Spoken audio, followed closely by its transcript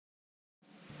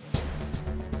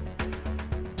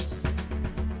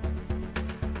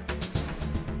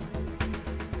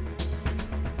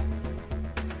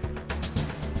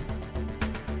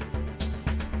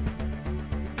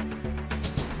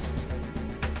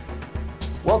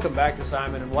Welcome back to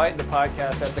Simon and White, the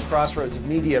podcast at the crossroads of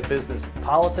media, business, and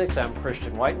politics. I'm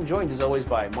Christian White, and joined as always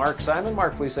by Mark Simon.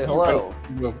 Mark, please say hello.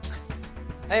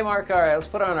 Hey, Mark. All right, let's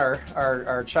put on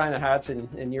our China hats,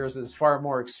 and yours is far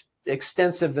more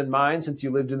extensive than mine, since you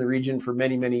lived in the region for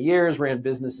many, many years, ran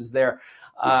businesses there.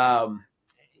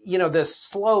 This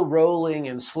slow rolling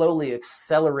and slowly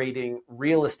accelerating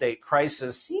real estate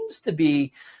crisis seems to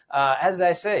be, as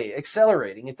I say,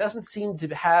 accelerating. It doesn't seem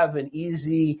to have an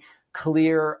easy,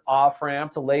 clear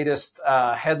off-ramp. The latest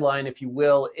headline, if you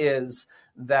will, is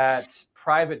that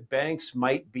private banks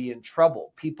might be in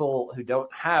trouble. People who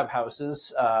don't have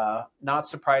houses, not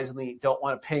surprisingly, don't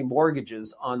want to pay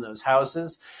mortgages on those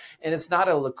houses. And it's not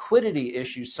a liquidity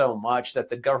issue so much that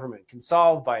the government can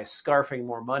solve by scarfing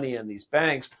more money in these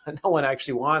banks, but no one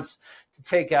actually wants to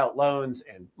take out loans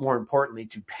and, more importantly,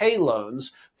 to pay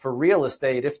loans for real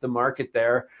estate if the market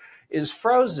there is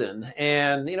frozen.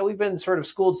 And, we've been sort of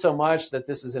schooled so much that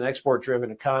this is an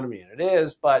export-driven economy, and it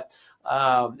is, but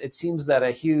it seems that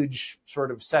a huge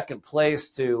sort of second place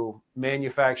to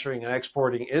manufacturing and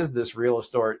exporting is this real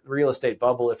estate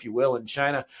bubble, if you will, in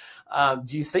China.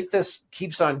 Do you think this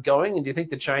keeps on going, and do you think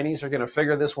the Chinese are going to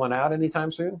figure this one out anytime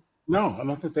soon? No, I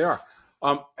don't think they are.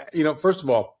 First of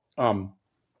all,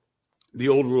 the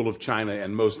old rule of China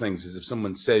and most things is if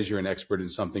someone says you're an expert in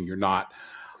something, you're not.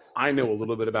 I know a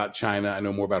little bit about China. I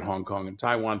know more about Hong Kong and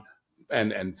Taiwan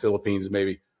and Philippines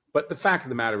maybe. But the fact of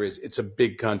the matter is it's a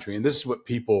big country. And this is what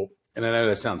people, and I know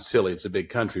that sounds silly, it's a big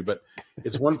country, but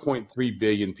it's 1.3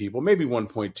 billion people, maybe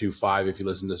 1.25 if you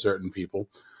listen to certain people.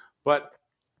 But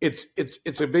it's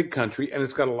a big country, and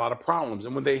it's got a lot of problems.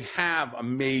 And when they have a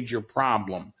major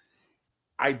problem,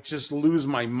 I just lose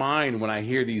my mind when I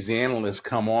hear these analysts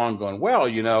come on going,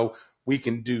 well, we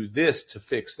can do this to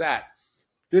fix that.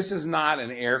 This is not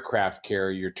an aircraft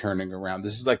carrier you're turning around.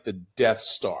 This is like the Death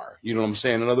Star. You know what I'm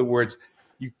saying? In other words,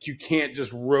 you can't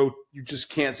just you just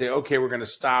can't say, okay, we're going to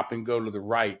stop and go to the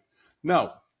right.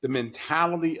 No, the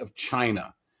mentality of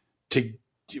China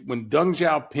when Deng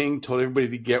Xiaoping told everybody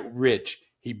to get rich,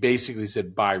 he basically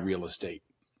said, buy real estate.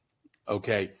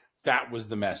 Okay. That was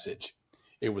the message.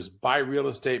 It was buy real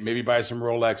estate, maybe buy some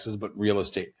Rolexes, but real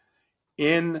estate.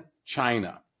 In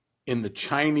China, in the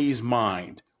Chinese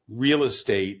mind, real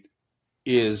estate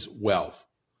is wealth.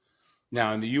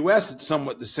 Now, in the U.S., it's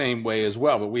somewhat the same way as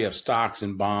well, but we have stocks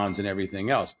and bonds and everything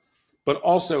else. But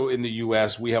also in the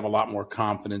U.S., we have a lot more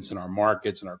confidence in our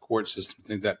markets and our court system,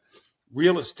 things that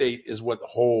real estate is what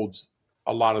holds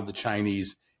a lot of the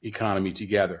Chinese economy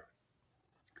together.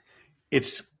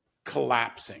 It's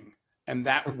collapsing, and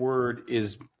that word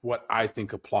is what I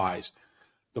think applies.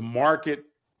 The market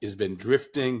has been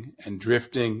drifting and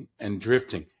drifting and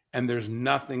drifting, and there's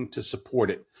nothing to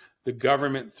support it. The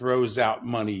government throws out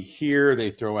money here, they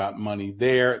throw out money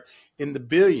there in the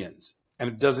billions, and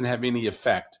it doesn't have any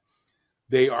effect.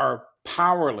 They are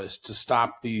powerless to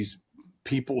stop these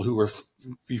people who are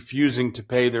refusing to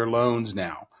pay their loans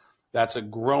now. That's a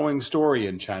growing story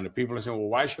in China. People are saying, well,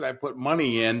 why should I put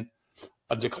money in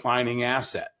a declining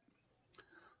asset?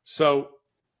 So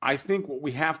I think what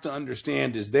we have to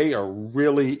understand is they are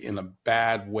really in a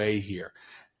bad way here.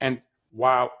 And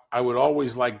while I would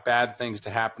always like bad things to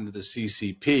happen to the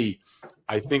CCP,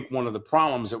 I think one of the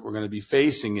problems that we're going to be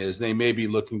facing is they may be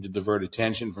looking to divert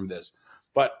attention from this.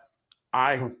 But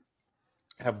I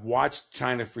have watched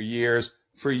China for years.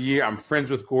 I'm friends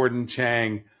with Gordon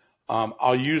Chang.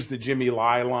 I'll use the Jimmy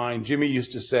Lai line. Jimmy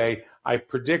used to say, I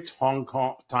predict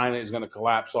China is going to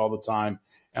collapse all the time,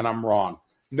 and I'm wrong.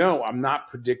 No, I'm not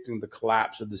predicting the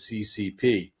collapse of the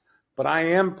CCP. But I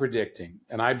am predicting,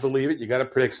 and I believe it, you got to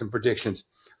predict some predictions.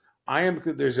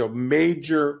 There's a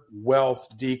major wealth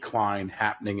decline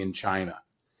happening in China.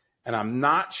 And I'm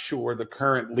not sure the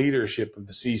current leadership of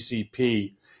the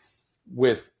CCP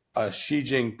with Xi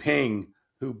Jinping,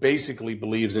 who basically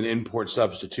believes in import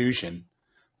substitution,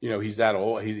 he's that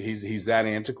old, he's that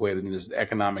antiquated in his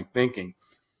economic thinking.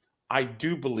 I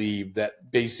do believe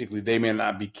that basically they may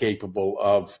not be capable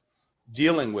of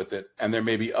dealing with it, and there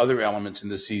may be other elements in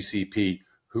the CCP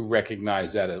who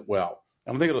recognize that as well.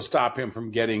 I don't think it'll stop him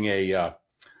from getting a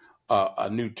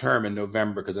new term in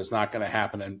November, because it's not going to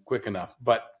happen quick enough.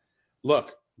 But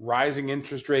look, rising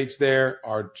interest rates there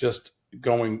are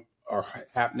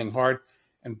happening hard.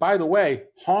 And by the way,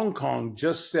 Hong Kong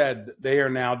just said that they are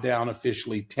now down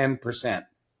officially 10%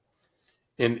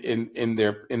 in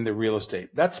their real estate.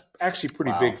 That's actually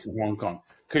pretty big for Hong Kong,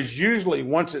 because usually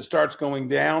once it starts going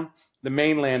down, the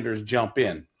mainlanders jump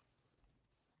in.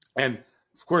 And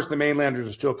of course, the mainlanders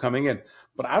are still coming in.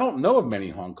 But I don't know of many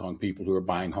Hong Kong people who are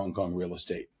buying Hong Kong real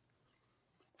estate.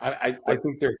 I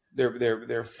think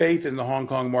their faith in the Hong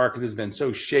Kong market has been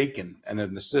so shaken, and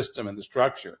then the system and the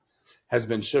structure has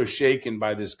been so shaken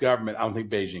by this government. I don't think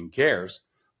Beijing cares,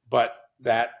 but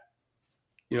that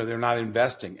they're not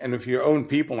investing. And if your own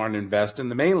people aren't investing,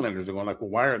 the mainlanders are going like, well,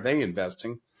 why aren't they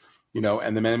investing?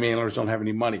 And the mainlanders don't have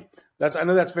any money. I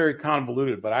know that's very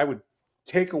convoluted, but I would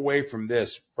take away from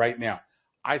this right now.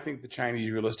 I think the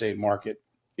Chinese real estate market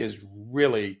is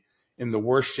really in the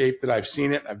worst shape that I've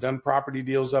seen it. I've done property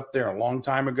deals up there a long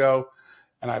time ago,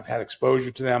 and I've had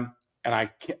exposure to them. And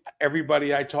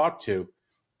everybody I talk to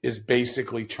is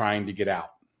basically trying to get out.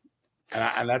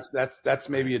 And that's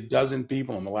maybe a dozen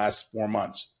people in the last 4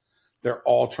 months. They're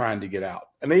all trying to get out.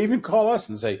 And they even call us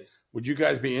and say, would you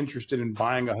guys be interested in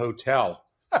buying a hotel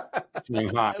in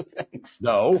Shanghai?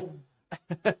 No.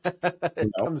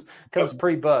 It comes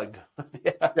pre-bugged.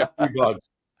 Yeah, pre-bugged.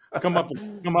 Come up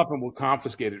and we'll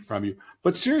confiscate it from you.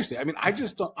 But seriously, I mean, I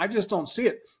just don't see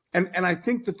it. And I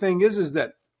think the thing is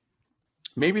that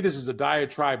maybe this is a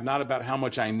diatribe not about how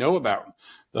much I know about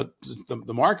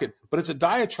the market, but it's a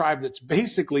diatribe that's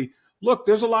basically, look,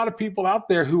 there's a lot of people out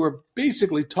there who are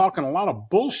basically talking a lot of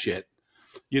bullshit,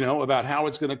 about how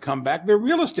it's going to come back. They're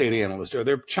real estate analysts or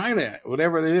they're China,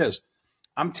 whatever it is.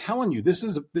 I'm telling you, this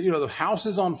is, the house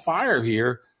is on fire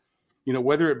here.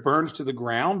 Whether it burns to the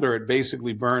ground or it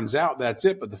basically burns out, that's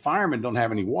it. But the firemen don't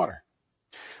have any water.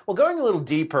 Well, going a little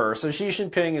deeper, so Xi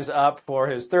Jinping is up for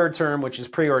his third term, which is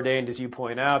preordained, as you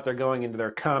point out. They're going into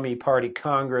their Commie Party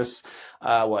Congress,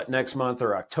 next month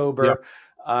or October.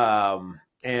 Yep.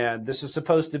 And this is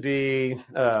supposed to be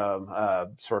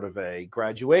sort of a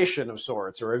graduation of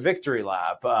sorts or a victory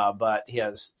lap, but he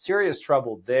has serious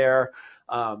trouble there.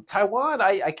 Taiwan,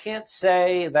 I can't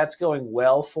say that's going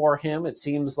well for him. It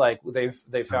seems like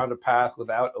they've found a path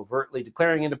without overtly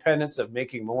declaring independence, of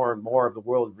making more and more of the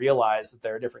world realize that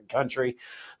they're a different country.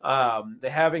 They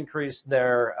have increased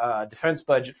their defense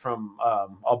budget from,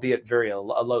 albeit very a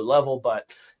low level, but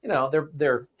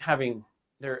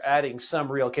they're adding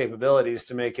some real capabilities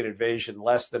to make an invasion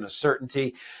less than a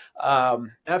certainty. Now,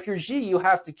 if you're Xi, you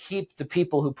have to keep the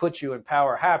people who put you in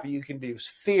power happy. You can use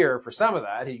fear for some of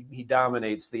that. He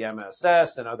dominates the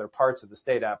MSS and other parts of the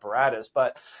state apparatus,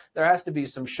 but there has to be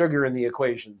some sugar in the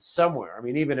equation somewhere. I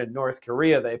mean, even in North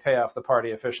Korea, they pay off the party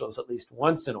officials at least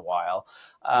once in a while.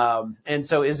 And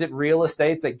so is it real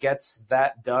estate that gets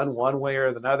that done one way or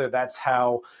another? That's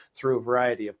how, through a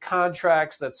variety of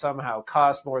contracts that somehow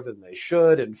cost more than they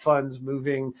should and funds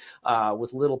moving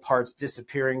with little parts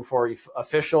disappearing for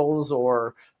officials,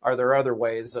 or are there other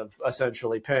ways of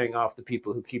essentially paying off the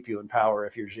people who keep you in power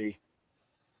if you're Xi?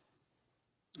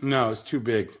 No, it's too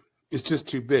big. It's just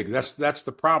too big. That's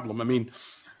the problem. I mean,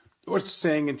 what's the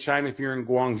saying in China, if you're in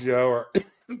Guangzhou or if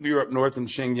you're up north in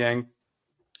Xinjiang,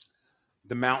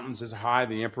 the mountains is high,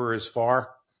 the emperor is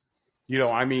far.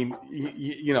 Let's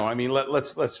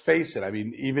face it. I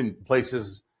mean, even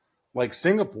places like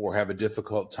Singapore have a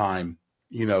difficult time,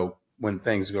 when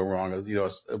things go wrong, a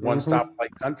one-stop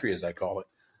like country, as I call it.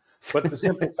 But the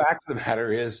simple fact of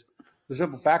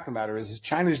the matter is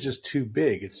China's just too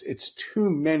big. It's too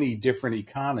many different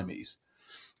economies.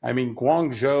 I mean,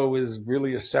 Guangzhou is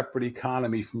really a separate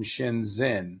economy from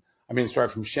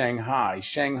from Shanghai.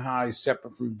 Shanghai is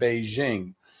separate from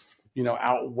Beijing.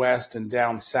 Out west and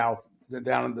down south,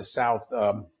 down in the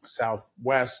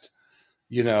southwest.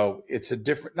 It's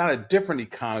not a different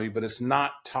economy, but it's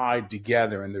not tied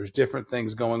together, and there's different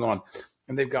things going on.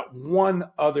 And they've got one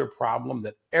other problem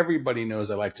that everybody knows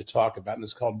I like to talk about, and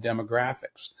it's called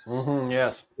demographics. Mm-hmm,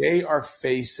 yes. They are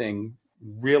facing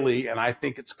really, and I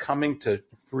think it's coming to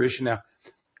fruition now,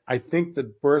 I think the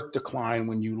birth decline,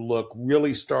 when you look,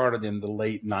 really started in the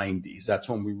late 90s. That's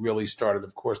when we really started.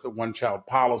 Of course, the one-child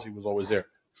policy was always there,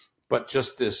 but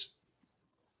just this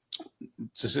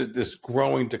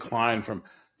growing decline from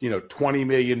 20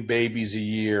 million babies a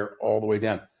year all the way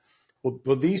down.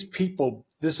 Well, these people,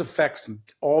 this affects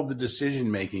all the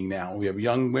decision making now. We have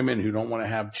young women who don't want to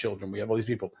have children. We have all these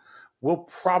people. We'll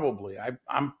probably,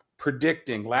 I'm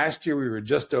predicting, last year we were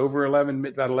just over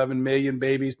about 11 million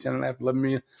babies, 10.5, 11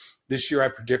 million. This year I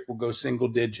predict we'll go single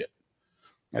digit.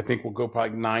 I think we'll go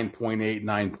probably 9.8,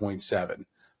 9.7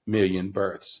 million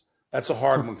births. That's a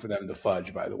hard one for them to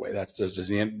fudge, by the way. That's just as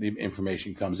the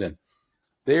information comes in.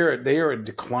 They are a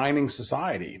declining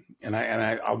society, and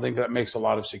I think that makes a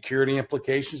lot of security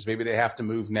implications. Maybe they have to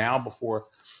move now before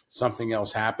something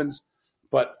else happens,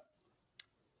 but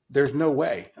there's no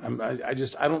way. I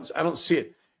don't see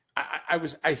it.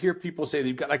 I hear people say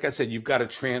you've got, like I said, you've got to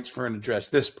transfer and address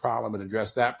this problem and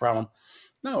address that problem.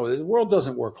 No, the world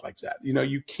doesn't work like that.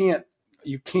 You can't.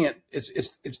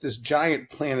 It's this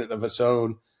giant planet of its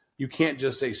own. you can't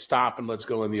just say stop and let's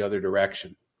go in the other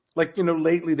direction. Like,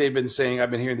 lately they've been saying, I've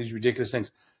been hearing these ridiculous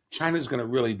things. China's going to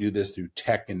really do this through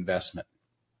tech investment.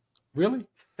 Really?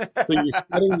 So you're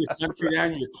shutting your country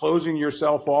down, you're closing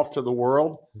yourself off to the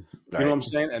world. You know what I'm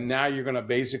saying? And now you're going to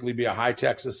basically be a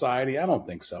high-tech society? I don't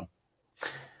think so.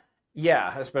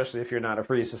 Yeah, especially if you're not a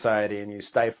free society and you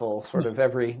stifle sort of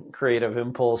every creative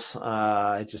impulse.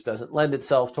 It just doesn't lend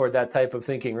itself toward that type of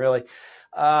thinking, really.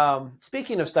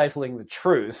 Speaking of stifling the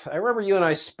truth, I remember you and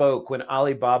I spoke when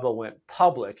Alibaba went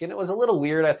public, and it was a little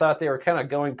weird. I thought they were kind of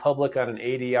going public on an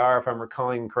ADR, if I'm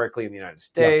recalling correctly, in the United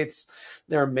States. Yeah.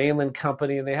 They're a mainland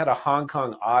company, and they had a Hong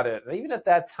Kong audit. And even at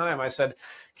that time, I said,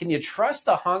 can you trust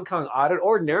the Hong Kong audit?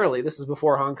 Ordinarily, this is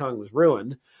before Hong Kong was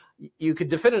ruined. You could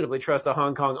definitively trust a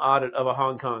Hong Kong audit of a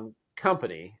Hong Kong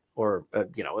company, or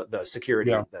the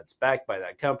security that's backed by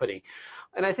that company.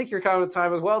 And I think you're kind of the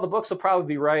time as well. The books will probably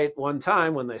be right one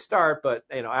time when they start, but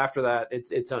after that,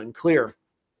 it's unclear.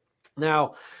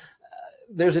 Now,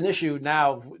 there's an issue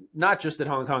now, not just that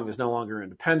Hong Kong is no longer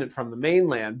independent from the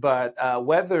mainland, but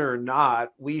whether or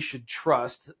not we should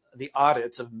trust the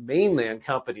audits of mainland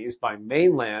companies by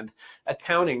mainland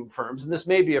accounting firms. And this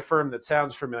may be a firm that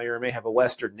sounds familiar, may have a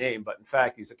Western name, but in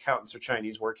fact, these accountants are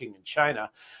Chinese working in China.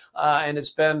 And it's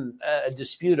been a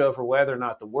dispute over whether or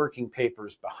not the working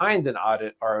papers behind an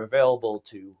audit are available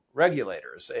to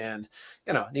regulators. And,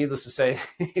 needless to say,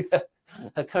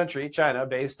 a country, China,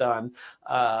 based on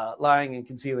lying and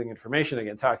concealing information,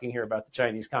 again, talking here about the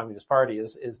Chinese Communist Party,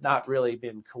 is not really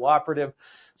been cooperative.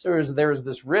 So there's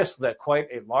this risk that quite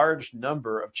a large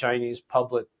number of Chinese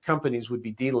public companies would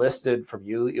be delisted from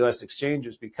U.S.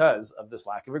 exchanges because of this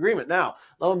lack of agreement. Now,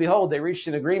 lo and behold, they reached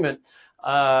an agreement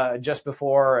just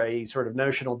before a sort of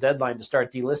notional deadline to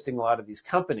start delisting a lot of these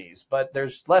companies. But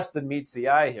there's less than meets the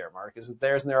eye here, Mark. Isn't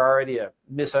there already a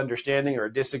misunderstanding or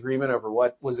a disagreement over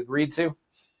what was agreed to?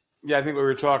 Yeah, I think we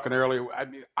were talking earlier. I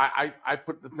mean, I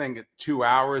put the thing at 2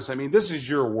 hours. I mean, this is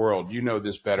your world. You know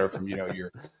this better from,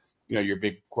 your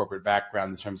big corporate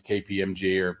background in terms of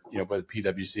KPMG or, by the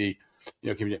PwC,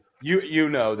 you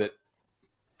know that,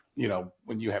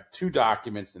 when you have two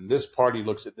documents and this party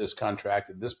looks at this contract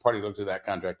and this party looks at that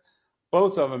contract,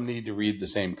 both of them need to read the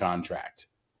same contract.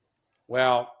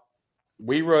 Well,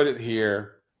 we wrote it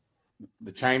here.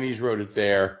 The Chinese wrote it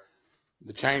there.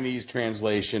 The Chinese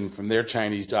translation from their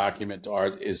Chinese document to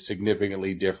ours is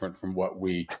significantly different from what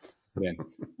we put in.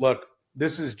 Look,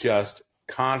 this is just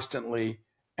constantly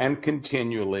and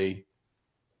continually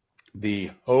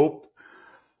the hope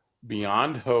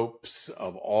beyond hopes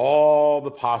of all the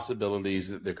possibilities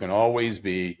that there can always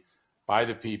be by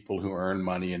the people who earn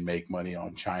money and make money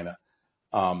on China.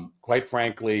 Quite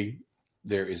frankly,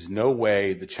 there is no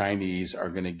way the Chinese are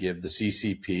going to give, the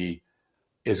CCP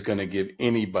is going to give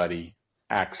anybody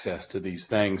access to these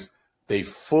things. They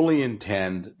fully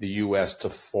intend the U.S. to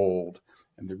fold.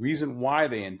 And the reason why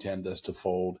they intend us to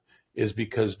fold is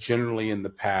because generally in the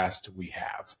past we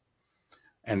have.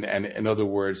 And in other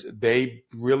words, they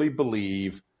really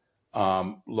believe,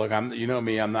 look, you know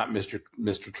me, I'm not Mr.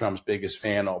 Trump's biggest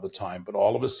fan all the time, but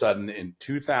all of a sudden in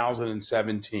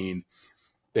 2017,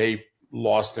 they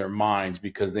lost their minds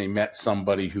because they met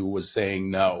somebody who was saying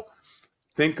no.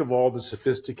 Think of all the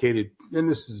sophisticated, and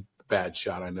this is a bad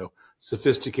shot, I know,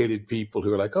 sophisticated people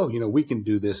who are like, oh, we can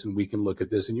do this and we can look at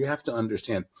this. And you have to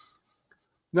understand,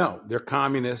 no, they're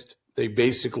communist. They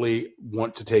basically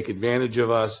want to take advantage of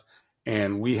us.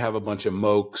 And we have a bunch of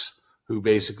mokes who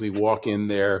basically walk in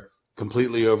there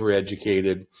completely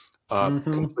overeducated,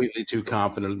 completely too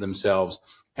confident of themselves,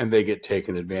 and they get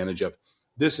taken advantage of.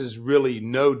 This is really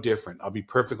no different. I'll be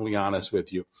perfectly honest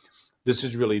with you. This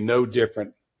is really no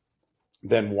different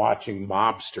than watching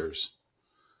mobsters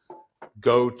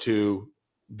go to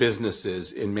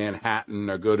businesses in Manhattan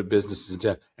or go to businesses in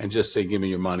town and just say, give me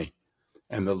your money.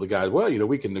 And the guys, well,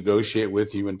 we can negotiate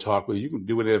with you and talk with you. You can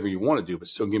do whatever you want to do, but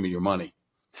still give me your money.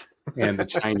 And the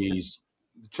Chinese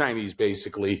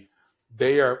basically,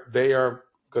 they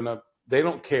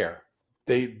don't care.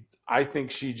 I think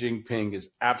Xi Jinping is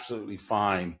absolutely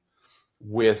fine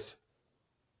with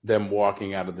them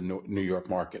walking out of the New York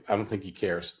market. I don't think he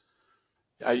cares.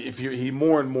 He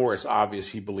more and more, it's obvious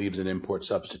he believes in import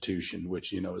substitution,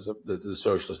 which, is the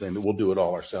socialist thing, that we'll do it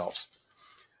all ourselves.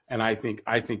 And I think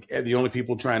the only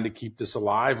people trying to keep this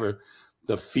alive are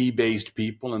the fee-based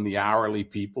people and the hourly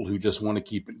people who just want to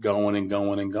keep it going and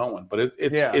going and going. But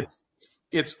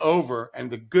it's over. And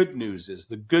the good news is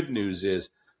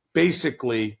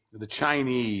basically the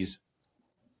Chinese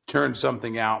turned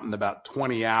something out in about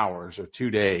 20 hours or 2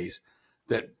 days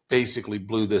that basically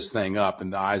blew this thing up in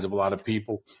the eyes of a lot of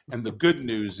people. And the good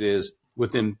news is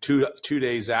within two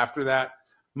days after that,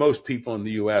 most people in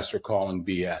the U.S. are calling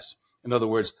BS. In other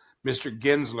words, Mr.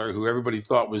 Gensler, who everybody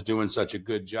thought was doing such a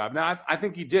good job. Now, I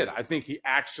think he did. I think he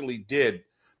actually did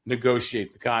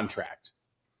negotiate the contract.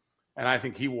 And I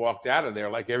think he walked out of there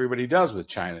like everybody does with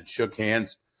China, shook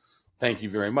hands, thank you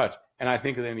very much. And I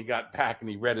think then he got back and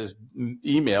he read his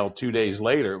email 2 days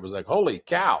later. It was like, holy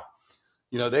cow,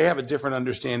 they have a different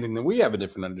understanding than we have a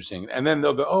different understanding. And then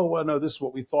they'll go, oh, well, no, this is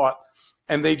what we thought.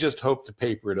 And they just hope to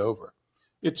paper it over.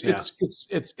 It's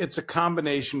a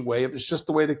combination way of, it's just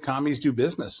the way the commies do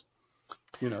business.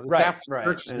 The Catholic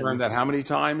Church has learned that how many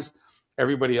times?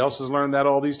 Everybody else has learned that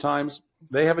all these times.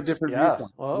 They have a different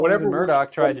viewpoint. Well, whatever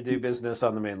Murdoch tried to do business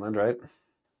on the mainland, right?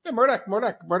 Yeah,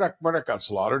 Murdoch got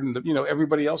slaughtered, and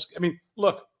everybody else. I mean,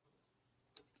 look,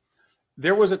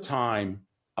 there was a time,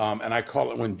 and I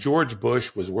call it when George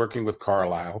Bush was working with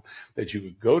Carlyle, that you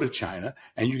could go to China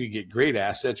and you could get great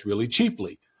assets really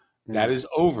cheaply. That is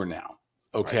over now.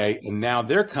 Okay. Right. And now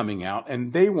they're coming out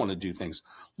and they want to do things.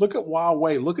 Look at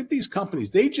Huawei. Look at these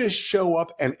companies. They just show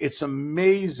up and it's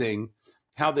amazing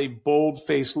how they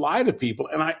bold-faced lie to people.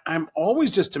 And I'm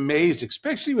always just amazed,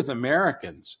 especially with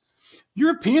Americans.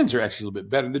 Europeans are actually a little bit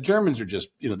better. The Germans are just,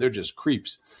 they're just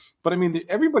creeps. But I mean,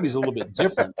 everybody's a little bit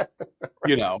different,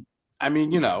 I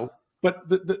mean, but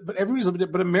everybody's a little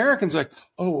bit, but Americans are like,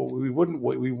 oh, we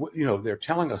wouldn't, they're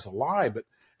telling us a lie,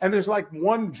 and there's like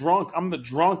one drunk, I'm the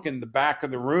drunk in the back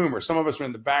of the room, or some of us are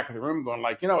in the back of the room going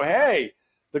like, hey,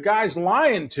 the guy's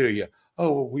lying to you.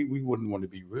 Oh, well, we wouldn't want to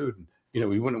be rude. And,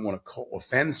 we wouldn't want to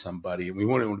offend somebody, and we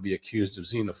wouldn't want to be accused of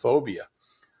xenophobia.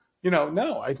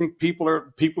 No, I think people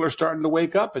are starting to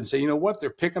wake up and say, you know what, they're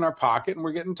picking our pocket and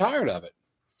we're getting tired of it.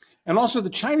 And also the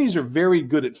Chinese are very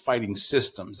good at fighting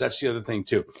systems. That's the other thing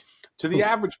too. To the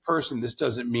average person, this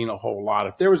doesn't mean a whole lot.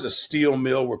 If there was a steel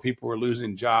mill where people were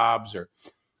losing jobs or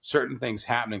certain things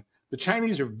happening, the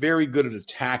Chinese are very good at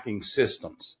attacking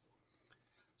systems.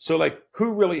 So like,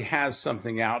 who really has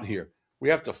something out here? We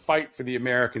have to fight for the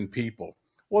American people.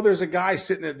 Well, there's a guy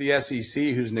sitting at the SEC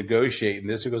who's negotiating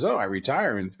this who goes, oh, I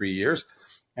retire in 3 years.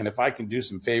 And if I can do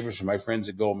some favors for my friends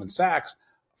at Goldman Sachs,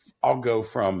 I'll go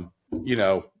from,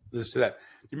 this to that.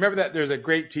 You remember that there's a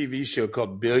great TV show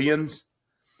called Billions?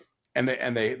 And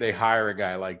they hire a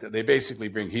guy like that. They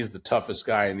basically he's the toughest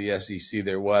guy in the SEC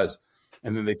there was.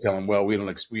 And then they tell him, well,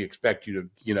 we expect you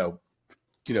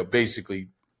to, basically,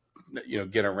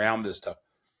 get around this stuff.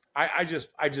 I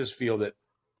just feel that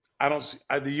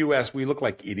the U.S. we look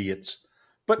like idiots,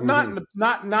 but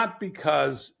not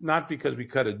because we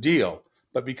cut a deal,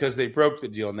 but because they broke the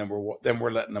deal and then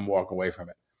we're letting them walk away from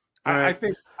it. Right.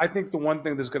 I think the one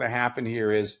thing that's going to happen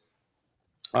here is,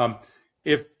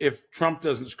 if Trump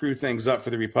doesn't screw things up for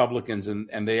the Republicans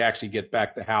and they actually get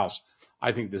back the House,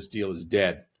 I think this deal is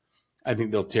dead. I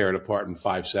think they'll tear it apart in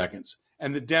 5 seconds.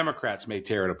 And the Democrats may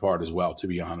tear it apart as well, to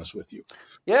be honest with you.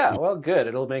 Yeah, well, good.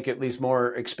 It'll make it at least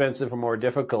more expensive or more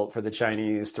difficult for the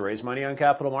Chinese to raise money on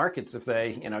capital markets if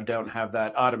they, don't have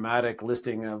that automatic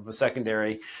listing of a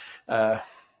secondary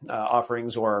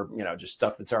offerings or, just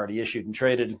stuff that's already issued and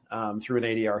traded through an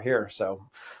ADR here. So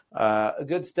a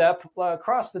good step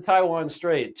across the Taiwan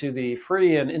Strait to the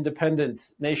free and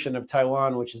independent nation of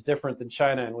Taiwan, which is different than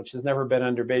China and which has never been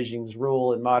under Beijing's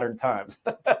rule in modern times.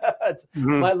 That's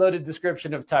my loaded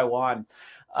description of Taiwan.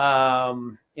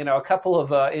 A couple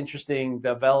of interesting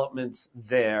developments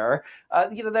there.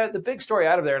 The big story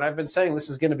out of there, and I've been saying this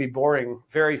is going to be boring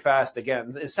very fast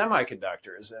again, is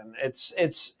semiconductors. And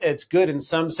it's good in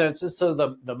some senses. So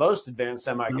the most advanced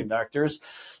semiconductors,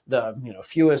 the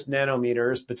fewest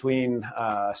nanometers between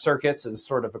circuits is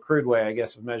sort of a crude way, I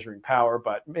guess, of measuring power,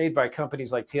 but made by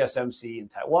companies like TSMC in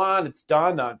Taiwan. It's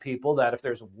dawned on people that if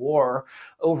there's a war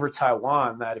over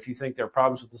Taiwan, that if you think there are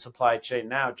problems with the supply chain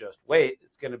now, just wait,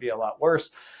 it's going to be a lot worse.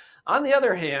 On the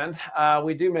other hand,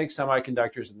 we do make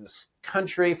semiconductors in this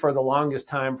country. For the longest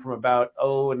time, from about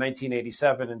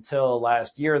 1987 until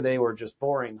last year, they were just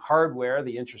boring hardware.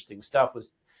 The interesting stuff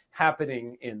was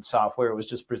happening in software. It was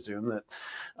just presumed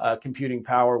that computing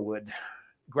power would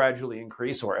gradually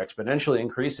increase or exponentially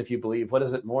increase, if you believe, what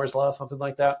is it, Moore's Law, something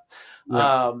like that.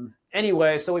 Yeah.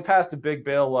 Anyway, so we passed a big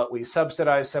bill. We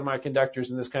subsidize semiconductors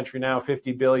in this country now,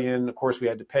 $50 billion. Of course, we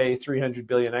had to pay $300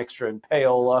 billion extra in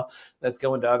payola. That's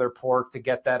going to other pork to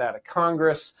get that out of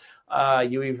Congress.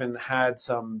 You even had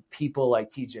some people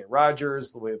like TJ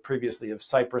Rogers, the way previously of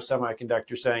Cypress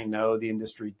Semiconductor, saying, no, the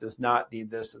industry does not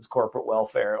need this. It's corporate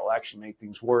welfare. It'll actually make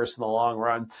things worse in the long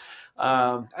run.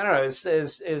 I don't know.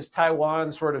 Is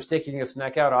Taiwan sort of sticking its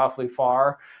neck out awfully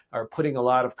far, or putting a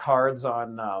lot of cards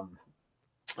on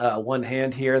one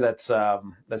hand here that's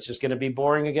just going to be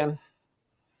boring again?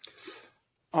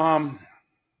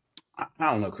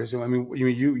 I don't know, Christian. I mean,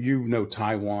 you know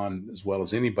Taiwan as well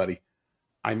as anybody.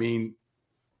 I mean,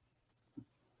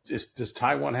 does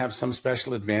Taiwan have some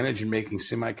special advantage in making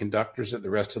semiconductors that the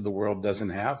rest of the world doesn't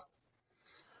have?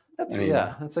 I mean,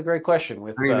 That's a great question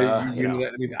with, you know that. I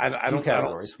mean, few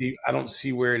categories. I don't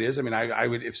see where it is. I mean, I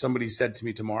would, if somebody said to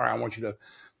me tomorrow, I want you to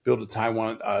build a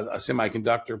Taiwan a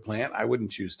semiconductor plant, I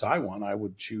wouldn't choose Taiwan. I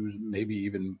would choose maybe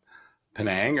even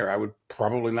Penang, or I would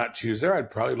probably not choose there.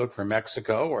 I'd probably look for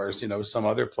Mexico or, some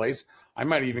other place. I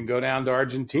might even go down to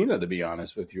Argentina, to be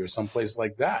honest with you, or someplace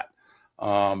like that.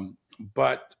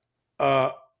 But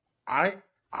I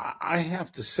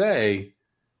have to say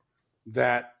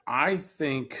that I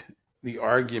think the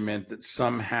argument that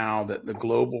somehow that the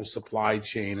global supply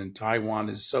chain in Taiwan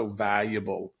is so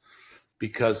valuable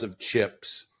because of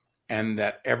chips and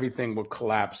that everything will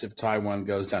collapse if Taiwan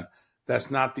goes down. That's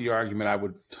not the argument I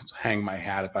would hang my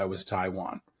hat if I was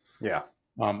Taiwan. Yeah.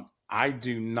 I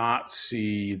do not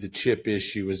see the chip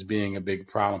issue as being a big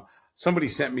problem. Somebody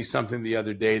sent me something the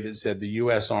other day that said the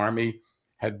U.S. Army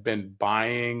had been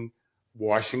buying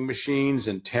washing machines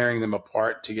and tearing them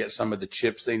apart to get some of the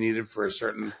chips they needed for a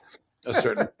certain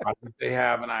project they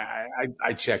have. And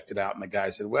I checked it out, and the guy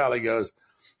said, well, he goes,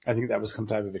 I think that was some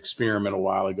type of experiment a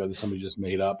while ago that somebody just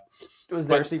made up. It was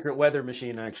their secret weather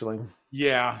machine, actually.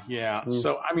 Yeah.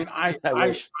 So, I mean, I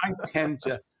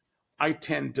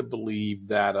tend to believe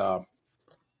that,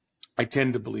 I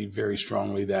tend to believe very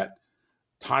strongly that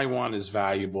Taiwan is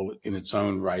valuable in its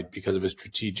own right because of its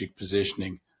strategic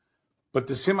positioning. But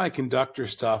the semiconductor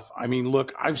stuff, I mean,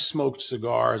 look, I've smoked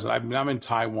cigars, and I'm in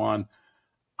Taiwan.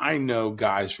 I know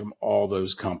guys from all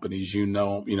those companies. You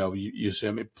see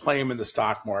them, play them in the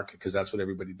stock market because that's what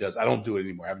everybody does. I don't do it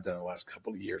anymore. I haven't done it the last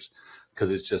couple of years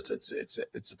because it's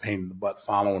a pain in the butt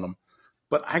following them.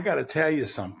 But I got to tell you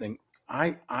something.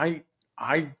 I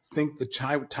think the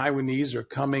Taiwanese are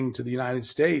coming to the United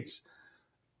States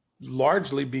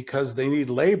largely because they need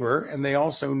labor, and they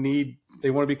also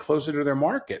they want to be closer to their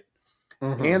market.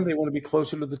 Mm-hmm. And they want to be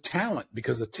closer to the talent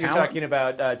because the talent. You're talking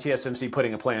about TSMC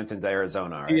putting a plant into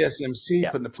Arizona, right? TSMC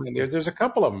putting a plant there. There's a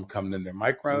couple of them coming in there.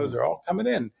 Micros, they're all coming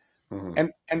in.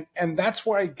 Mm-hmm. And that's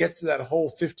why it gets to that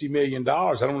whole $50 million.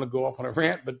 I don't want to go off on a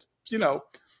rant, but,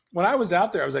 when I was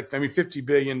out there, I was like, $50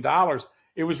 billion.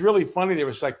 It was really funny. There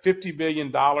was like $50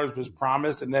 billion was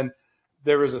promised. And then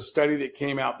there was a study that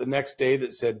came out the next day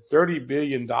that said $30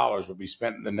 billion will be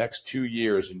spent in the next 2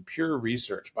 years in pure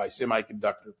research by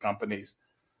semiconductor companies.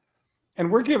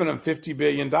 And we're giving them $50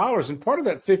 billion. And part of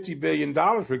that $50 billion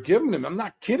we're giving them, I'm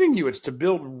not kidding you, it's to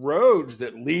build roads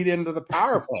that lead into the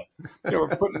power plant.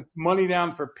 We're putting money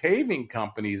down for paving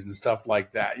companies and stuff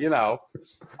like that,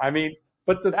 I mean,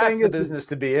 but that's the business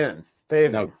to be in.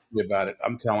 Paving. No, about it.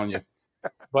 I'm telling you.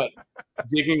 But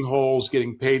digging holes,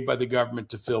 getting paid by the government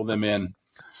to fill them in.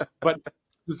 But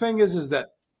the thing is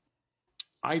that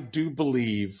I do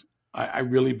believe, I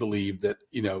really believe that,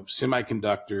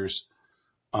 semiconductors,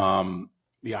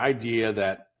 the idea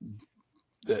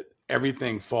that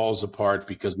everything falls apart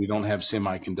because we don't have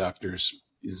semiconductors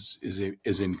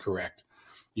is incorrect.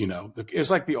 It's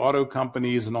like the auto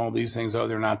companies and all these things. Oh,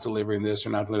 they're not delivering this,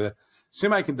 they're not delivering that.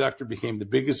 Semiconductor became the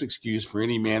biggest excuse for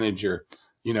any manager.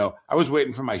 I was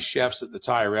waiting for my chefs at the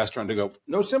Thai restaurant to go,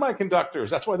 no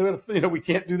semiconductors. That's why we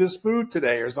can't do this food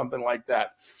today or something like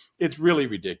that. It's really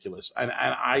ridiculous. And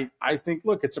I think,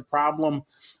 look, it's a problem.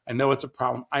 I know it's a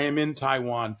problem. I am in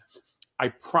Taiwan. I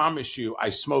promise you, I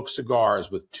smoke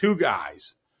cigars with two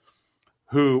guys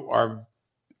who are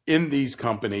in these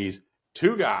companies,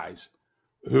 two guys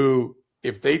who,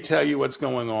 if they tell you what's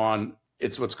going on,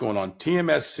 it's what's going on.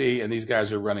 TMSC, and these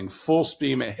guys are running full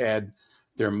steam ahead.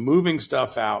 They're moving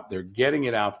stuff out. They're getting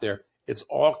it out there. It's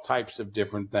all types of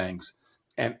different things.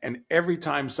 And every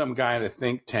time some guy in a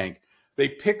think tank, they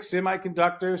pick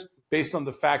semiconductors based on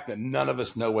the fact that none of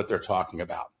us know what they're talking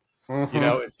about. Mm-hmm.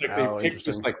 It's like they pick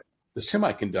just like the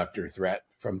semiconductor threat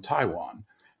from Taiwan.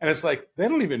 And it's like, they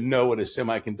don't even know what a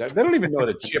semiconductor, they don't even know what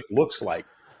a chip looks like.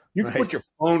 You can put your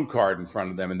phone card in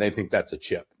front of them and they think that's a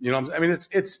chip. I mean,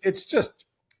 it's just,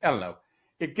 I don't know.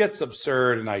 It gets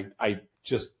absurd, and I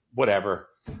just, whatever,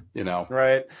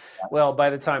 Right. Well, by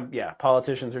the time,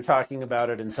 politicians are talking about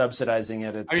it and subsidizing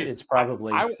it, it's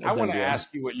probably. I want to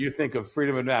ask you what you think of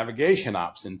freedom of navigation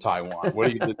ops in Taiwan.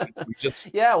 What do you just?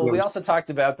 We also talked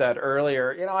about that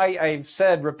earlier. I've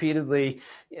said repeatedly,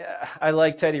 I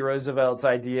like Teddy Roosevelt's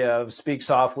idea of speak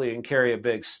softly and carry a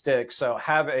big stick. So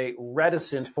have a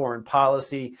reticent foreign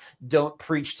policy. Don't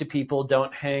preach to people.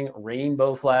 Don't hang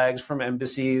rainbow flags from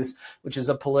embassies, which is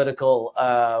a political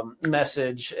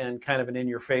message and kind of an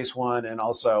in-your-face one, and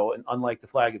also, unlike the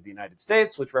flag of the United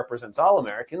States, which represents all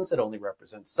Americans, it only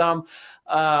represents some.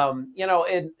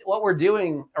 What we're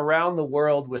doing around the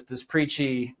world with this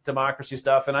preachy democracy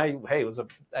stuff, and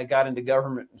I got into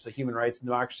government as a human rights and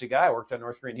democracy guy. I worked on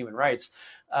North Korean human rights,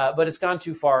 but it's gone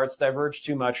too far. It's diverged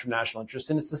too much from national interest,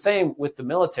 and it's the same with the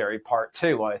military part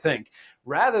too, I think.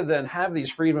 Rather than have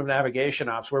these freedom of navigation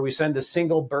ops where we send a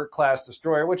single Burke-class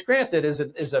destroyer, which granted is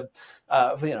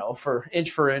for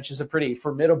inch is a pretty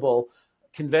formidable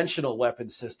conventional weapon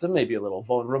system, maybe a little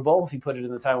vulnerable if you put it in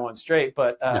the Taiwan Strait.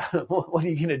 But what are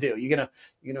you going to do? You're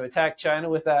going to attack China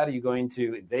with that? Are you going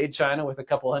to invade China with a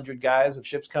couple hundred guys of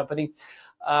ship's company?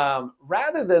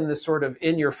 Rather than this sort of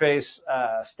in-your-face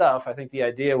stuff, I think the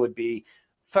idea would be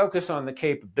focus on the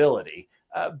capability.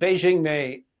 Beijing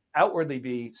may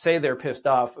outwardly say they're pissed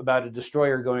off about a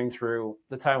destroyer going through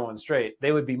the Taiwan Strait.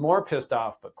 They would be more pissed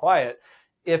off but quiet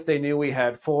if they knew we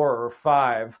had 4 or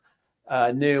 5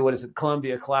 new,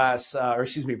 Virginia class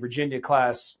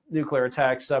nuclear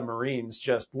attack submarines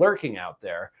just lurking out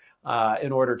there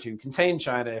in order to contain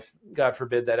China if, God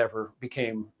forbid, that ever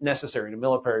became necessary in a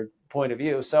military point of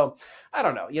view. So I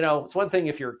don't know. It's one thing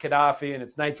if you're Gaddafi and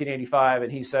it's 1985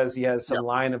 and he says he has some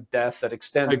line of death that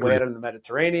extends way out in the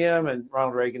Mediterranean, and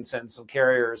Ronald Reagan sends some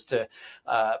carriers to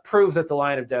prove that the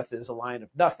line of death is a line of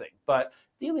nothing. But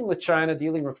dealing with China,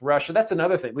 dealing with Russia, that's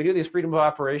another thing. We do these freedom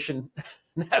of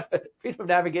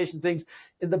navigation things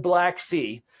in the Black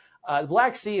Sea. The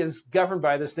Black Sea is governed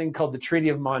by this thing called the Treaty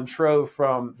of Montreux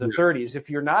from the 30s. If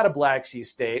you're not a Black Sea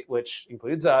state, which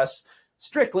includes us,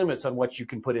 strict limits on what you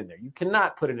can put in there. You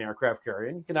cannot put an aircraft carrier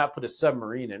in. You cannot put a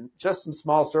submarine in, just some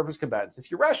small surface combatants. If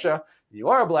you're Russia, you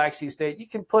are a Black Sea state, you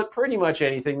can put pretty much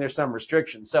anything. There's some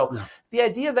restrictions. So the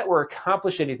idea that we're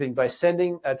accomplishing anything by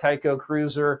sending a Tycho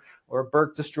cruiser or a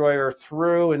Burke destroyer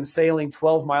through and sailing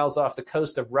 12 miles off the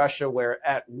coast of Russia, where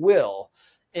at will,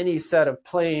 any set of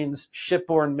planes,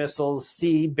 shipborne missiles,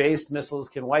 sea-based missiles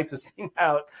can wipe this thing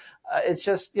out. It's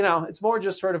just, it's more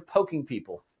just sort of poking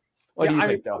people. What do you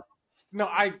think, though? No,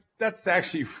 that's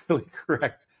actually really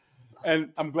correct. And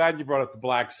I'm glad you brought up the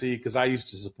Black Sea, because I used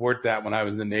to support that when I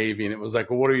was in the Navy. And it was like,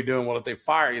 well, what are you doing? Well, if they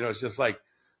fire, it's just like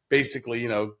basically,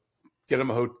 get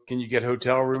them can you get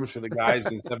hotel rooms for the guys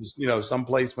instead of,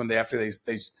 someplace when they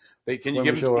can you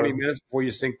give them 20 minutes before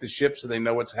you sink the ship so they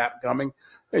know what's coming?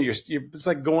 It's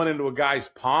like going into a guy's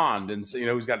pond and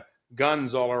he's got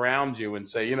guns all around you and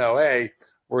say, hey,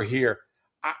 we're here.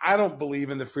 I don't believe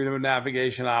in the freedom of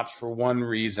navigation ops for one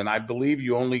reason. I believe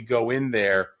you only go in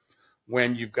there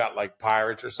when you've got like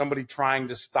pirates or somebody trying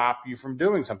to stop you from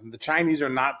doing something. The Chinese are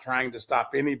not trying to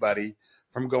stop anybody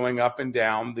from going up and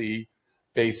down the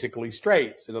basically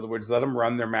straits. In other words, let them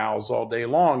run their mouths all day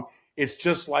long. It's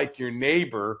just like your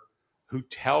neighbor who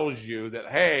tells you that,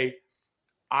 hey,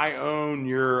 I own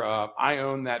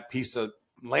that piece of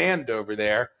land over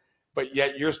there, but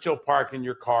yet you're still parking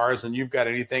your cars and you've got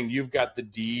the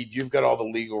deed, you've got all the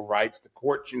legal rights, the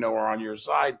courts, are on your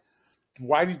side.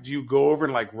 Why did you go over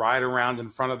and like ride around in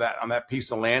front of that, on that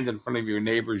piece of land in front of your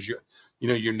neighbor's,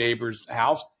 your neighbor's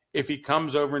house? If he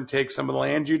comes over and takes some of the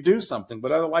land, you do something.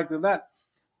 But other likely than that,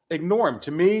 ignore him.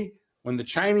 To me, when the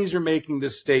Chinese are making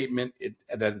this statement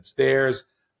that it's theirs,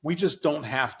 we just don't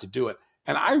have to do it.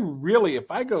 And if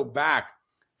I go back,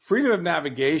 freedom of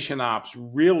navigation ops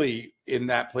really in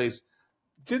that place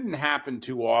didn't happen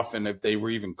too often, if they were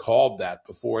even called that,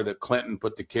 before that Clinton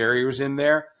put the carriers in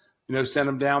there, sent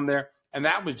them down there. And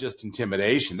that was just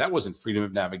intimidation. That wasn't freedom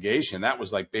of navigation. That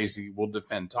was like basically, we'll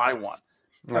defend Taiwan.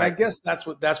 Right. And I guess that's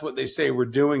what they say we're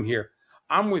doing here.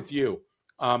 I'm with you.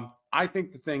 I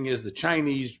think the thing is the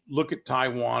Chinese look at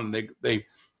Taiwan and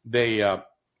they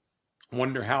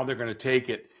wonder how they're going to take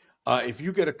it. If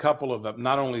you get a couple of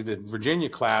not only the Virginia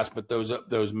class, but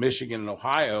those Michigan and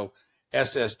Ohio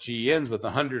SSGNs with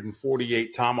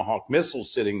 148 Tomahawk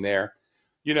missiles sitting there,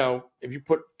 if you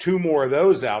put 2 more of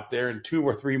those out there and 2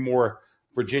 or 3 more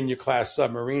Virginia class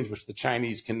submarines, which the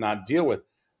Chinese cannot deal with,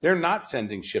 they're not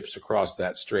sending ships across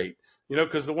that strait.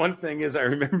 Because the one thing is, I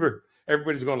remember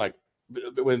everybody's going like,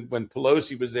 when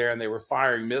Pelosi was there and they were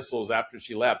firing missiles after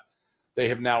she left,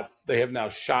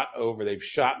 they've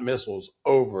shot missiles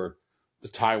over the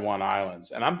Taiwan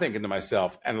Islands. And I'm thinking to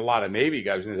myself, and a lot of Navy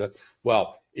guys,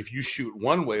 well, if you shoot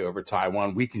one way over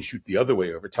Taiwan, we can shoot the other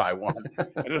way over Taiwan.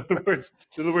 In other words,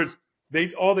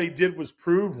 all they did was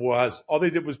prove was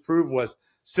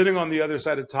sitting on the other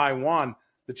side of Taiwan,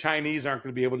 the Chinese aren't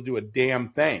going to be able to do a damn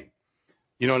thing.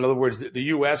 In other words, the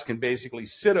U.S. can basically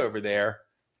sit over there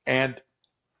and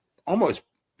almost,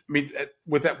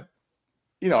 with that,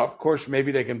 of course,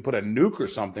 maybe they can put a nuke or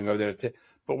something over there,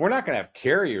 but we're not going to have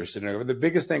carriers sitting over. The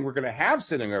biggest thing we're going to have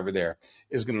sitting over there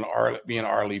is going to be an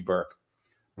Arleigh Burke.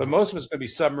 But most of it's going to be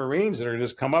submarines that are going to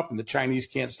just come up, and the Chinese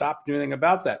can't stop doing anything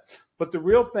about that. But the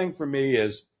real thing for me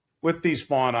is with these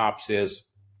fawn ops is,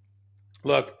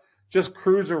 look, just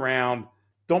cruise around.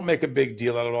 Don't make a big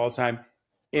deal out of it all the time.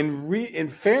 In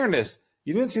fairness,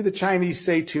 you didn't see the Chinese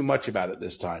say too much about it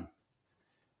this time.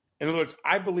 In other words,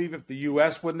 I believe if the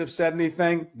U.S. wouldn't have said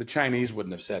anything, the Chinese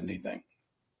wouldn't have said anything.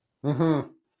 Mm-hmm.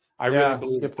 I really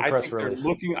believe.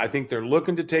 I think they're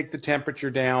looking to take the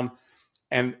temperature down.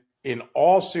 And in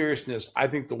all seriousness, I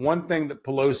think the one thing that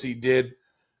Pelosi did,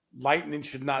 lightning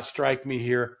should not strike me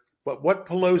here, but what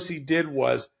Pelosi did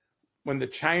was when the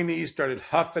Chinese started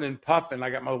huffing and puffing,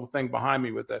 I got my little thing behind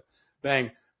me with the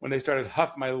thing. When they started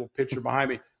huffing, my little picture behind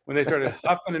me, when they started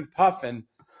huffing and puffing,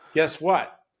 guess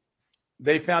what?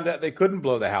 They found out they couldn't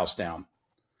blow the house down.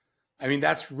 I mean,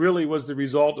 that's really was the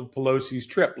result of Pelosi's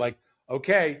trip. Like,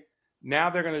 okay,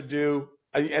 now they're going to do,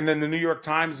 and then the New York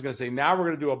Times is going to say, now we're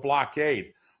going to do a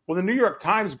blockade. Well, the New York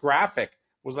Times graphic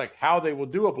was like how they will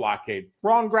do a blockade.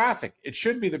 Wrong graphic. It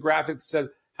should be the graphic that says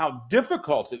how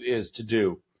difficult it is to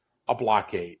do a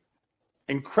blockade.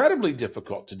 Incredibly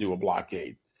difficult to do a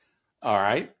blockade. All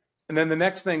right. And then the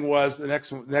next one was,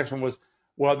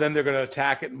 well, then they're going to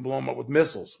attack it and blow them up with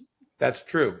missiles. That's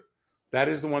true. That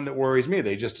is the one that worries me.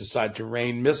 They just decide to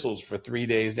rain missiles for 3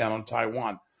 days down on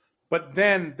Taiwan. But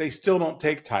then they still don't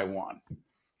take Taiwan.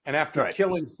 And after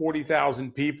killing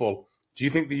 40,000 people, do you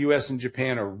think the U.S. and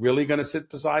Japan are really going to sit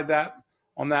beside that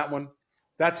on that one?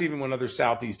 That's even when other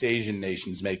Southeast Asian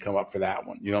nations may come up for that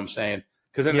one. You know what I'm saying?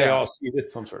 Because then they all see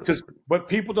that. Because what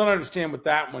people don't understand with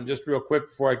that one, just real quick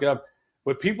before I get up,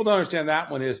 what people don't understand that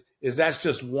one is that's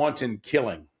just wanton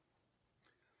killing.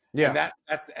 Yeah,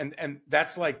 and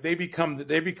that's like they become.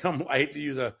 I hate to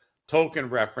use a Tolkien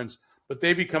reference, but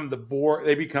they become the Borg.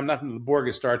 They become nothing. The Borg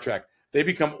is Star Trek. They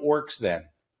become orcs. Then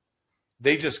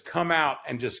they just come out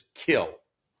and just kill.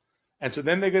 And so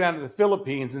then they go down to the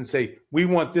Philippines and say, "We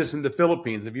want this in the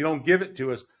Philippines. If you don't give it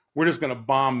to us, we're just going to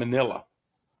bomb Manila.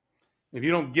 If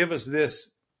you don't give us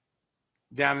this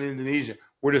down in Indonesia,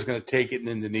 we're just going to take it in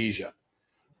Indonesia.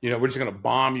 We're just going to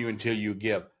bomb you until you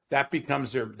give." That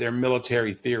becomes their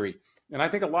military theory. And I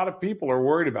think a lot of people are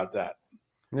worried about that.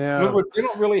 Yeah. In other words, they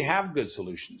don't really have good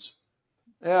solutions.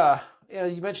 Yeah.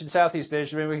 You mentioned Southeast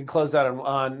Asia. Maybe we can close that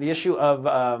on the issue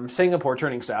of Singapore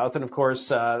turning south. And of course,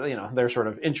 they're sort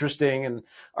of interesting and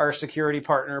our security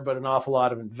partner, but an awful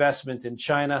lot of investment in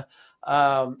China.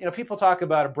 People talk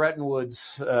about a Bretton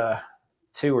Woods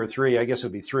 2 or 3. I guess it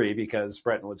would be 3 because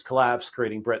Bretton Woods collapsed,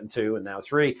 creating Bretton 2 and now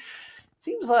 3.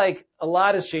 Seems like a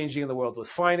lot is changing in the world with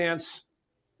finance.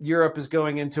 Europe is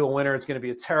going into a winter. It's going to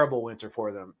be a terrible winter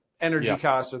for them. Energy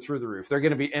costs are through the roof. There are going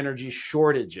to be energy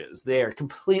shortages. They are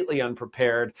completely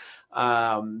unprepared.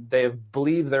 They have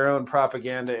believed their own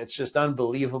propaganda. It's just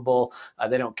unbelievable.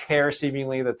 They don't care,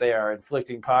 seemingly, that they are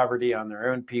inflicting poverty on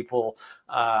their own people.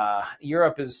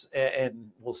 Europe is,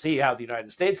 and we'll see how the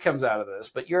United States comes out of this,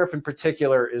 but Europe in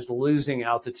particular is losing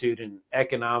altitude in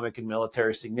economic and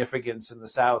military significance, and the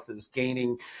South is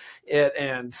gaining it.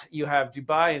 And you have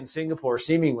Dubai and Singapore,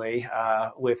 seemingly,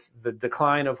 with the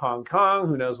decline of Hong Kong.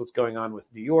 Who knows what's going on with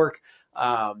New York?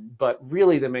 But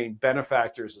really the main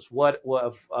benefactors is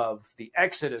of the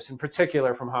exodus, in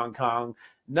particular from Hong Kong.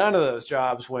 None of those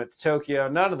jobs went to Tokyo.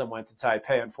 None of them went to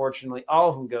Taipei, unfortunately. All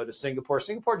of them go to Singapore.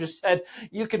 Singapore just said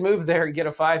you can move there and get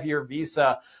a 5-year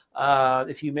visa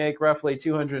if you make roughly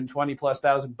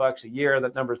 $220,000+ a year.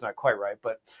 That number's not quite right,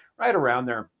 but right around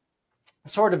there.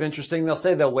 Sort of interesting. They'll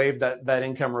say they'll waive that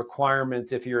income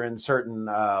requirement if you're in certain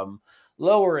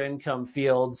lower income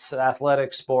fields,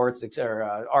 athletics, sports,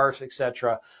 arts,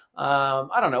 etc.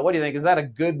 I don't know. What do you think? Is that a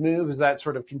good move? Is that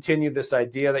sort of continue this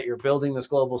idea that you're building this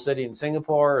global city in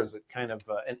Singapore? Or is it kind of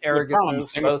an arrogant move?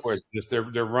 Singapore is just they're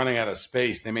running out of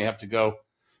space. They may have to go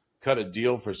cut a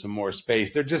deal for some more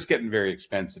space. They're just getting very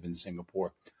expensive in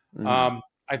Singapore.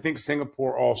 I think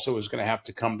Singapore also is going to have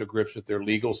to come to grips with their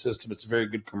legal system. It's a very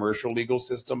good commercial legal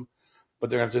system, but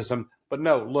they're going to have to But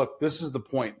no, look, this is the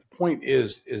point. The point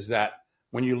is that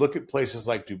when you look at places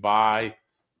like Dubai,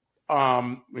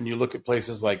 when you look at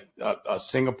places like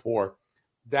Singapore,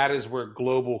 that is where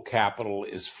global capital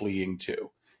is fleeing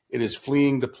to. It is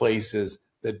fleeing to places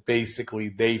that basically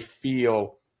they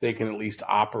feel they can at least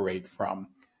operate from.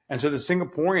 And so the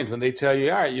Singaporeans, when they tell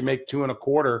you, all right, you make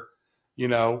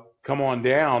 2.25, come on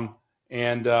down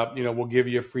and, we'll give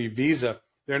you a free visa.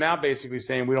 They're now basically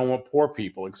saying we don't want poor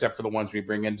people except for the ones we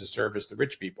bring in to service the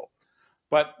rich people.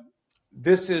 But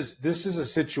this is a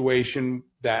situation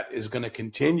that is going to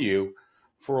continue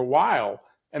for a while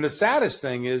And the saddest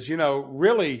thing is,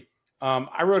 really,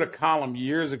 I wrote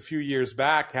a few years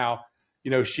back, how,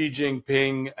 Xi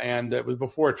Jinping, and it was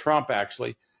before Trump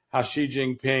actually, how Xi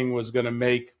Jinping was going to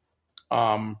make,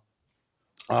 and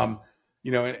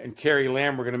Carrie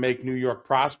Lam were going to make New York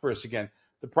prosperous again.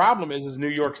 The problem is New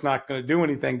York's not going to do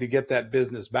anything to get that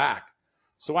business back.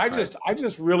 So I just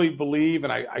really believe,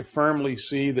 and I firmly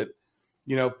see that,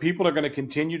 people are going to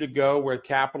continue to go where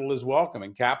capital is welcome,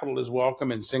 and capital is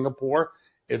welcome in Singapore.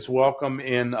 It's welcome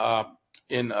in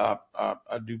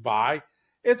Dubai.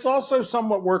 It's also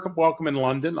somewhat welcome in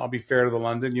London. I'll be fair to the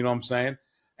London, you know what I'm saying?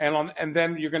 And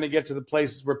then you're going to get to the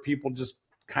places where people just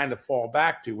kind of fall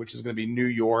back to, which is going to be New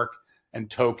York and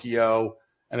Tokyo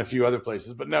and a few other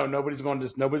places. But no, nobody's going to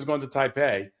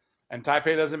Taipei, and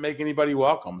Taipei doesn't make anybody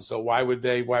welcome. So why would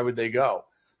they go?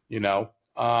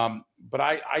 But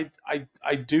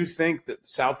I do think that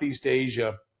Southeast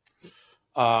Asia,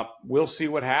 we'll see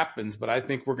what happens, but I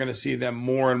think we're going to see them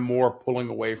more and more pulling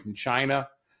away from China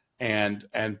and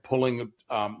pulling,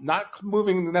 not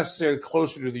moving necessarily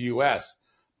closer to the U.S.,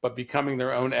 but becoming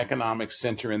their own economic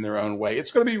center in their own way.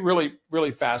 It's going to be really,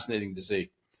 really fascinating to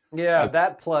see. Yeah,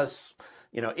 that plus,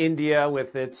 India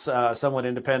with its somewhat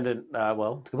independent,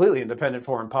 completely independent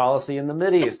foreign policy, in the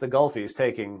Mideast, the Gulf East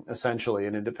taking essentially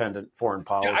an independent foreign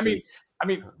policy. Yeah, I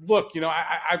mean, look,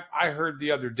 I heard the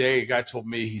other day, a guy told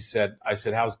me, I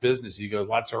said, how's business? He goes,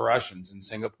 lots of Russians in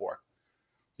Singapore,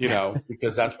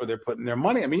 because that's where they're putting their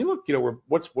money. I mean, look,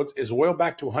 is oil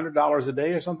back to $100 a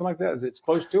day or something like that? It's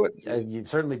close to it.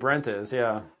 Certainly Brent is,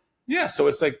 yeah. Yeah, so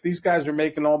it's like these guys are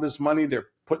making all this money, they're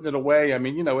putting it away. I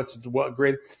mean, it's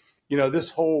great.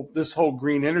 This whole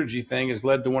green energy thing has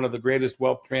led to one of the greatest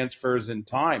wealth transfers in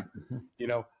time.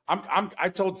 Mm-hmm. I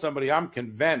told somebody I'm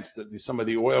convinced that some of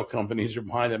the oil companies are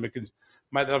behind them.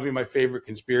 That'll be my favorite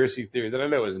conspiracy theory that I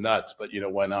know is nuts, but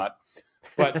why not?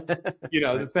 But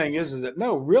the thing is that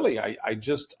no, really, I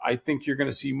think you're going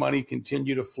to see money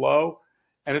continue to flow.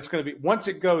 And it's going to be, once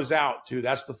it goes out too,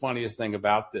 that's the funniest thing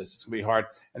about this. It's going to be hard.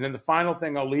 And then the final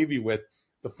thing I'll leave you with,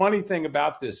 the funny thing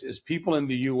about this is people in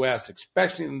the U.S.,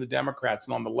 especially in the Democrats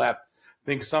and on the left,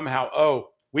 think somehow,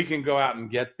 we can go out and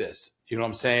get this. You know what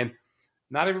I'm saying?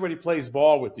 Not everybody plays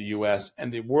ball with the U.S.,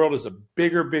 and the world is a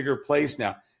bigger place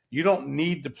now. You don't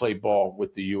need to play ball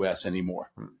with the U.S.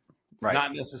 anymore. It's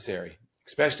not necessary,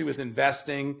 especially with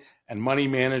investing and money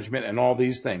management and all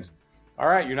these things. All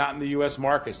right, you're not in the U.S.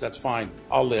 markets. That's fine.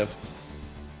 I'll live.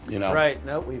 Right.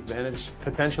 No, we've managed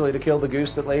potentially to kill the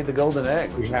goose that laid the golden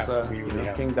egg, which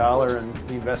is King Dollar and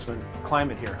the investment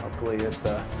climate here. Hopefully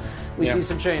we see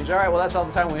some change. All right, well, that's all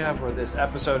the time we have for this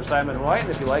episode of Simon & White. And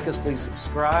if you like us, please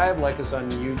subscribe, like us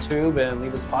on YouTube, and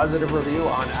leave us a positive review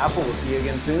on Apple. We'll see you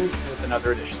again soon with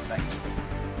another edition. Thanks.